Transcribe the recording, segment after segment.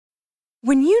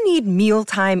When you need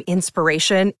mealtime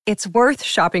inspiration, it's worth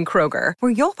shopping Kroger,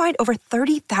 where you'll find over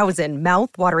 30,000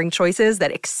 mouth-watering choices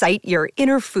that excite your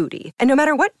inner foodie. And no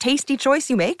matter what tasty choice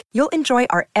you make, you'll enjoy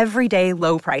our everyday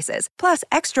low prices, plus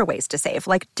extra ways to save,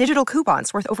 like digital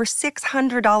coupons worth over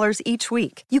 $600 each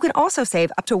week. You can also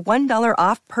save up to $1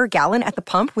 off per gallon at the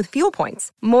pump with fuel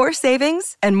points. More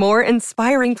savings and more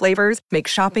inspiring flavors make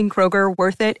shopping Kroger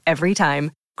worth it every time.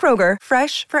 Kroger,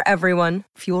 fresh for everyone.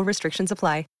 Fuel restrictions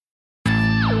apply.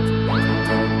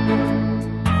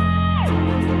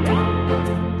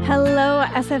 Hello,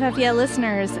 SFFEA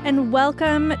listeners, and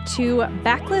welcome to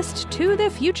Backlist to the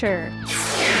Future,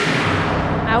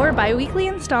 our bi-weekly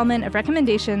installment of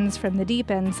recommendations from the deep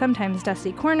and sometimes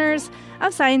dusty corners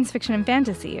of science fiction and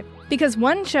fantasy. Because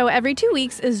one show every 2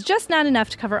 weeks is just not enough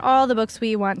to cover all the books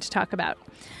we want to talk about.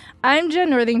 I'm Jen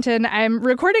Northington. I'm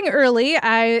recording early.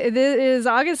 It is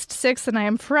August 6th, and I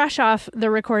am fresh off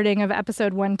the recording of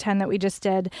episode 110 that we just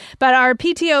did. But our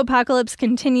PTO apocalypse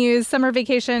continues. Summer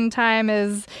vacation time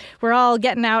is, we're all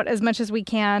getting out as much as we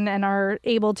can and are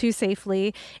able to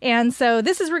safely. And so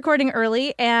this is recording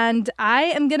early, and I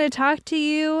am going to talk to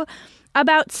you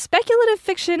about speculative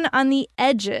fiction on the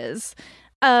edges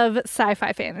of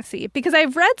sci-fi fantasy, because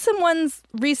I've read some ones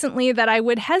recently that I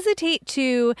would hesitate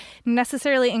to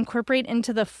necessarily incorporate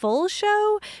into the full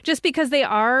show just because they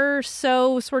are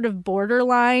so sort of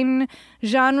borderline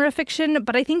genre fiction,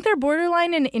 but I think they're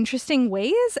borderline in interesting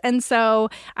ways, and so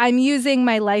I'm using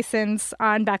my license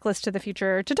on Backlist to the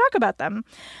Future to talk about them.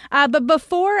 But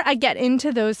before I get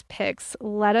into those picks,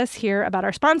 let us hear about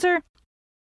our sponsor,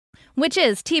 which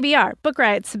is TBR, Book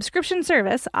Riot's subscription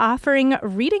service offering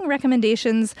reading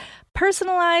recommendations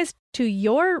personalized to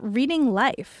your reading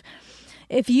life.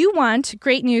 If you want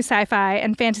great new sci-fi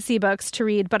and fantasy books to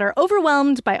read but are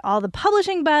overwhelmed by all the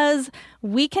publishing buzz,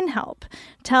 we can help.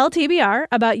 Tell TBR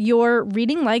about your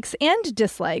reading likes and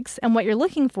dislikes and what you're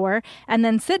looking for, and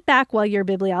then sit back while your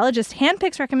bibliologist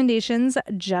handpicks recommendations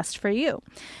just for you.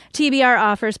 TBR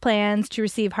offers plans to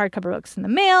receive hardcover books in the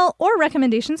mail or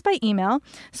recommendations by email,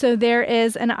 so there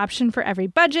is an option for every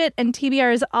budget, and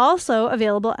TBR is also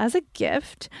available as a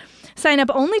gift. Sign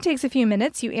up only takes a few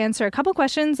minutes. You answer a couple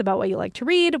questions about what you like to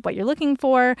read, what you're looking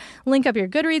for, link up your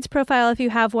Goodreads profile if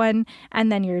you have one,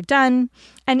 and then you're done.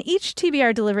 And each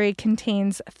TBR delivery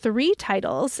contains 3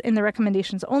 titles in the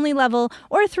recommendations only level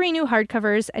or 3 new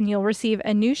hardcovers, and you'll receive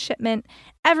a new shipment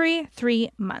every 3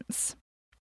 months.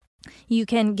 You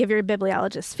can give your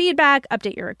bibliologist feedback,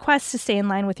 update your requests to stay in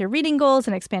line with your reading goals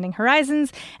and expanding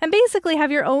horizons, and basically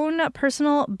have your own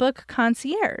personal book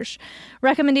concierge.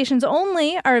 Recommendations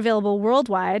only are available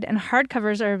worldwide, and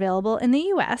hardcovers are available in the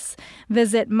U.S.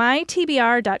 Visit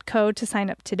mytbr.co to sign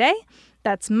up today.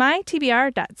 That's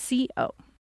mytbr.co.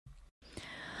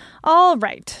 All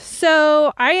right,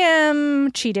 so I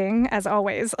am cheating, as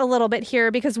always, a little bit here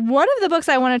because one of the books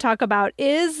I want to talk about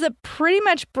is pretty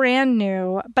much brand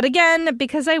new. But again,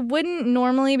 because I wouldn't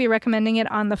normally be recommending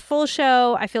it on the full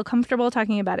show, I feel comfortable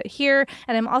talking about it here.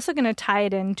 And I'm also going to tie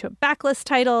it into a backlist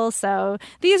title. So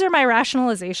these are my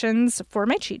rationalizations for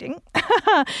my cheating.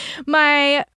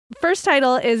 My first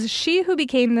title is She Who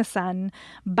Became the Sun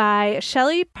by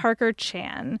Shelley Parker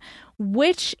Chan,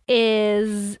 which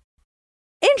is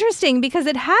interesting because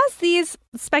it has these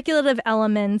speculative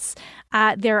elements.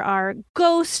 There are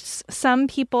ghosts. Some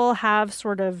people have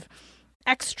sort of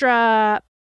extra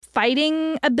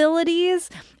fighting abilities.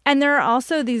 And there are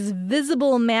also these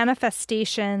visible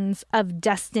manifestations of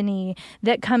destiny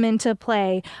that come into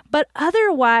play. But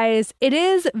otherwise, it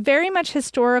is very much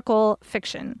historical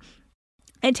fiction.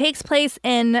 It takes place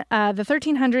in the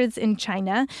 1300s in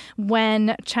China,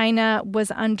 when China was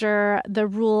under the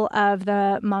rule of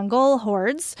the Mongol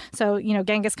hordes. So,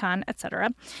 Genghis Khan,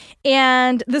 etc.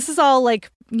 And this is all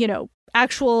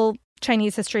actual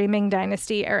Chinese history, Ming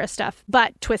Dynasty era stuff,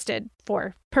 but twisted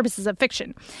for purposes of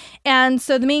fiction. And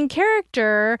so the main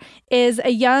character is a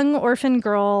young orphan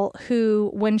girl who,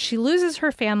 when she loses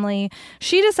her family,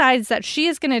 she decides that she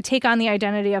is going to take on the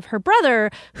identity of her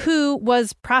brother, who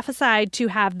was prophesied to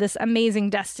have this amazing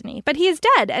destiny. But he is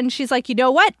dead. And she's like, you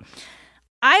know what?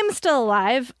 I'm still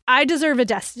alive. I deserve a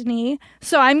destiny,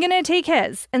 so I'm going to take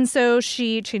his. And so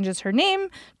she changes her name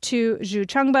to Zhu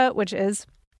Chengba, which is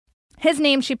his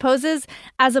name. She poses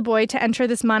as a boy to enter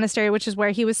this monastery, which is where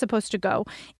he was supposed to go.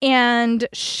 And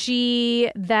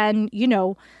she then,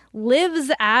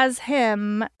 lives as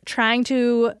him, trying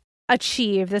to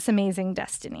achieve this amazing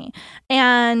destiny.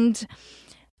 And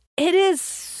it is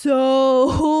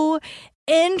so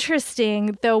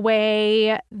interesting the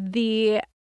way the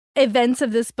events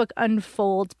of this book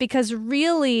unfold, because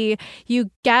really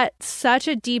you get such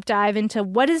a deep dive into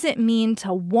what does it mean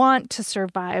to want to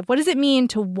survive? What does it mean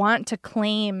to want to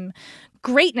claim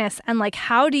greatness? And like,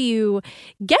 how do you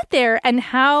get there? And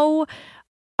how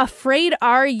afraid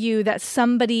are you that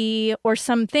somebody or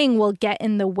something will get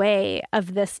in the way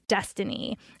of this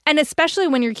destiny? And especially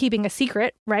when you're keeping a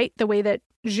secret, right? The way that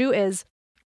Zhu is.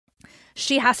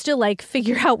 She has to like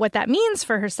figure out what that means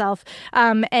for herself,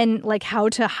 and like how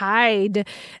to hide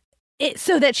it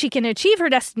so that she can achieve her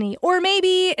destiny. Or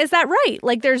maybe, is that right?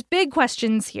 Like, there's big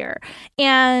questions here.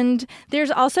 And there's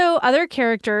also other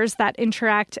characters that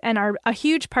interact and are a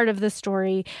huge part of the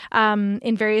story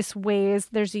in various ways.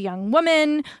 There's a young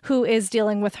woman who is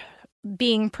dealing with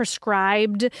being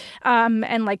prescribed,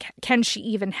 and like, can she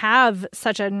even have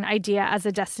such an idea as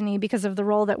a destiny because of the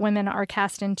role that women are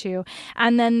cast into?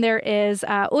 And then there is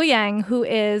Ouyang, who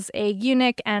is a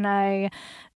eunuch and a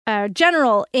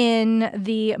general in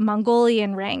the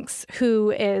Mongolian ranks,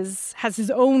 who has his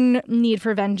own need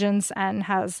for vengeance and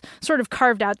has sort of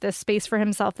carved out this space for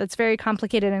himself that's very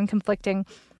complicated and conflicting.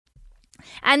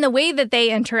 And the way that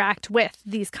they interact with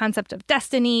these concepts of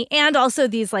destiny, and also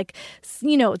these, like,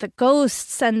 you know, the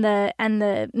ghosts and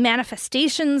the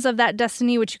manifestations of that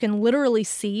destiny, which you can literally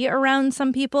see around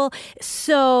some people, is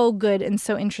so good and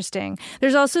so interesting.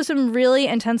 There's also some really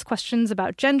intense questions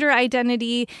about gender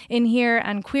identity in here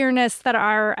and queerness that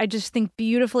are, I just think,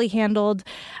 beautifully handled.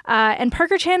 And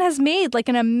Parker Chan has made like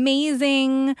an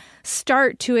amazing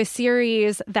start to a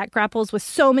series that grapples with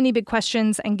so many big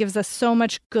questions and gives us so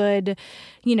much good,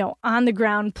 you know, on the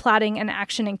ground plotting and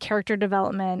action and character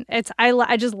development.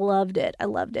 I just loved it. I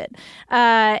loved it.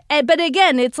 But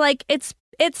again, it's like,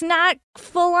 it's not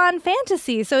full on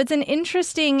fantasy. So it's an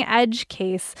interesting edge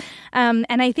case. And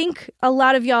I think a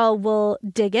lot of y'all will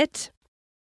dig it,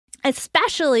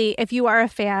 especially if you are a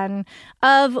fan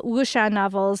of wuxia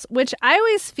novels, which I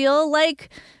always feel like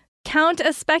count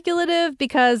as speculative,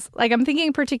 because like, I'm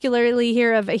thinking particularly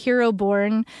here of A Hero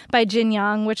Born by Jin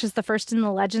Yang, which is the first in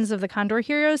the Legends of the Condor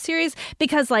Hero series,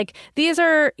 because like, these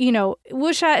are, you know,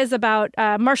 wuxia is about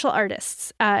martial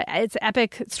artists. It's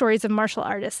epic stories of martial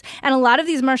artists. And a lot of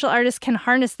these martial artists can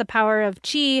harness the power of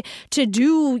qi to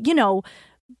do, you know,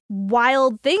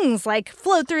 wild things like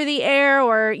float through the air,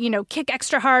 or, you know, kick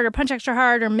extra hard or punch extra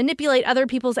hard, or manipulate other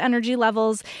people's energy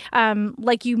levels,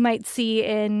 like you might see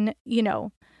in, you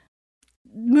know,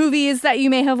 movies that you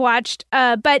may have watched,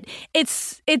 but it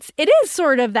is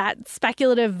sort of that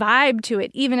speculative vibe to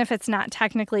it, even if it's not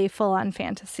technically full-on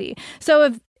fantasy.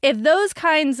 So if those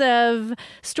kinds of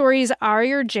stories are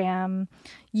your jam,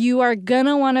 you are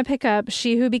gonna want to pick up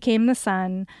She Who Became the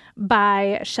Sun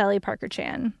by Shelley Parker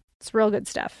Chan. It's real good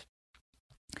stuff.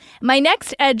 My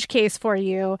next edge case for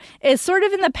you is sort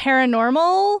of in the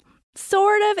paranormal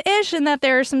sort of ish, in that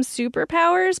there are some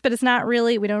superpowers, but it's not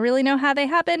really, we don't really know how they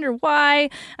happened or why,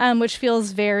 which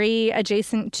feels very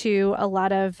adjacent to a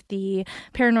lot of the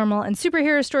paranormal and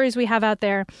superhero stories we have out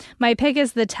there. My pick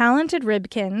is The Talented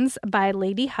Ribkins by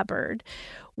Lady Hubbard,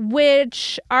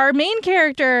 which our main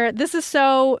character, this is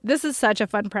such a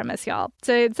fun premise, y'all.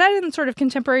 So it's set in sort of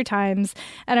contemporary times,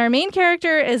 and our main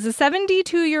character is a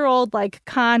 72-year-old like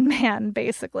con man,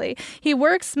 basically. He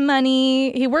works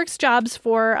jobs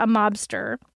for a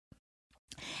mobster.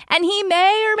 And he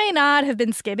may or may not have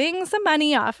been skimming some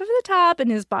money off of the top, and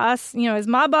his boss, you know, his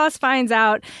mob boss finds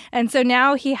out. And so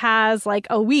now he has like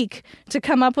a week to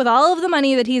come up with all of the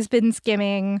money that he's been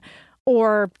skimming,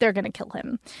 or they're going to kill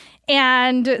him.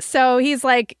 And so he's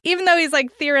like, even though he's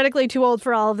like theoretically too old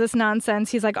for all of this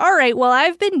nonsense, he's like, all right, well,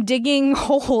 I've been digging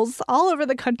holes all over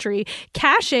the country,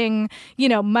 cashing, you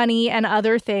know, money and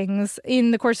other things in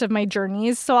the course of my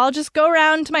journeys. So I'll just go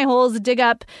around to my holes, dig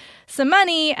up some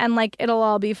money, and like, it'll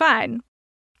all be fine.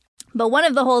 But one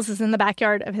of the holes is in the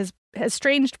backyard of his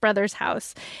estranged brother's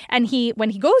house. And when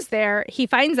he goes there, he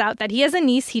finds out that he has a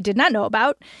niece he did not know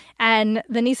about. And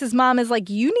the niece's mom is like,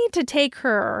 you need to take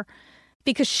her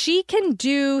because she can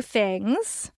do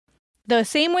things the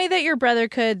same way that your brother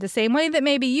could, the same way that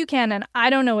maybe you can, and I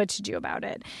don't know what to do about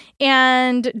it.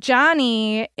 And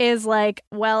Johnny is like,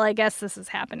 well, I guess this is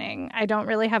happening. I don't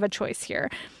really have a choice here.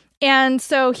 And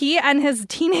so he and his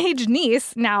teenage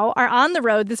niece now are on the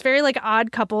road, this very like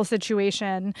odd couple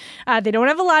situation. They don't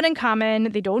have a lot in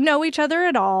common. They don't know each other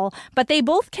at all, but they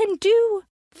both can do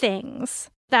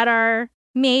things that are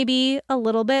maybe a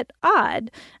little bit odd.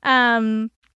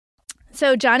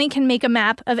 So Johnny can make a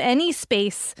map of any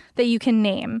space that you can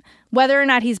name, whether or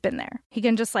not he's been there. He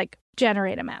can just like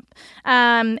generate a map.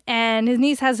 And his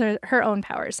niece has her own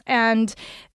powers. And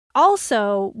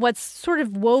also, what's sort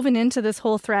of woven into this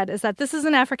whole thread is that this is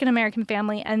an African-American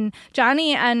family, and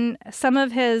Johnny and some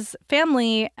of his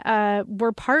family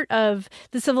were part of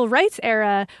the civil rights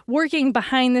era, working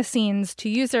behind the scenes to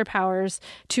use their powers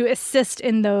to assist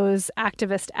in those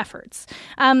activist efforts.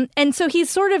 And so he's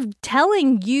sort of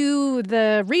telling you,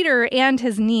 the reader, and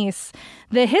his niece,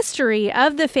 the history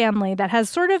of the family that has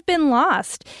sort of been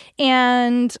lost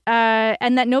and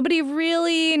that nobody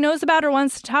really knows about or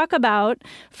wants to talk about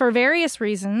for various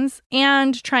reasons,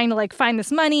 and trying to like find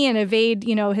this money and evade,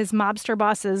 his mobster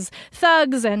boss's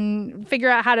thugs and figure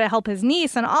out how to help his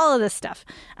niece and all of this stuff.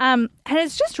 And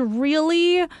it's just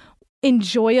really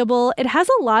enjoyable. It has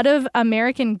a lot of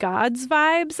American Gods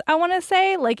vibes, I want to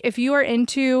say. Like if you are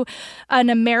into an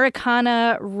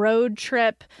Americana road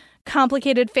trip,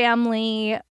 complicated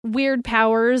family, weird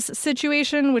powers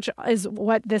situation, which is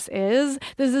what this is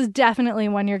definitely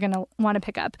one you're going to want to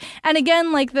pick up. And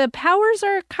again, like the powers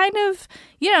are kind of,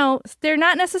 they're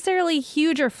not necessarily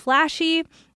huge or flashy.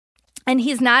 And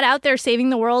he's not out there saving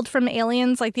the world from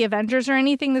aliens like the Avengers or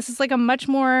anything. This is like a much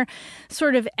more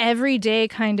sort of everyday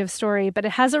kind of story, but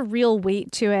it has a real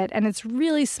weight to it, and it's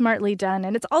really smartly done.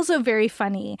 And it's also very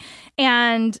funny.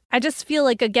 And I just feel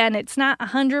like, again, it's not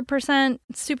 100%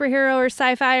 superhero or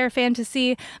sci-fi or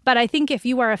fantasy, but I think if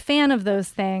you are a fan of those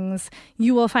things,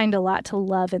 you will find a lot to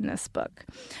love in this book.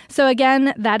 So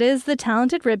again, that is The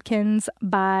Talented Ribkins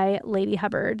by Lady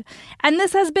Hubbard. And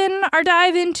this has been our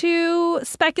dive into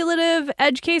speculative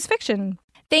edge case fiction.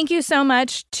 Thank you so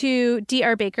much to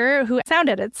D.R. Baker, who sound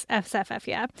edits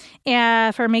SFF,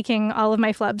 for making all of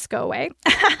my flubs go away.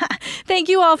 Thank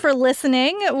you all for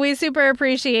listening. We super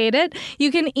appreciate it.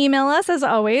 You can email us, as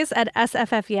always, at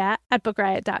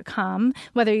sffyeah@bookriot.com,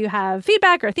 whether you have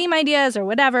feedback or theme ideas or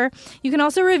whatever. You can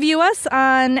also review us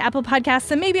on Apple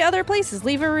Podcasts and maybe other places.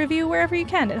 Leave a review wherever you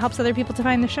can. It helps other people to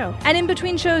find the show. And in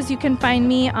between shows, you can find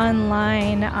me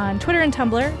online on Twitter and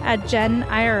Tumblr at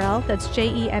JenIRL. That's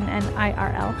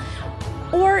JENNIRL.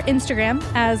 Or Instagram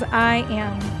as I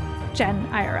am Jen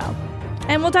IRL.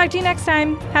 And we'll talk to you next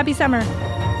time. Happy summer.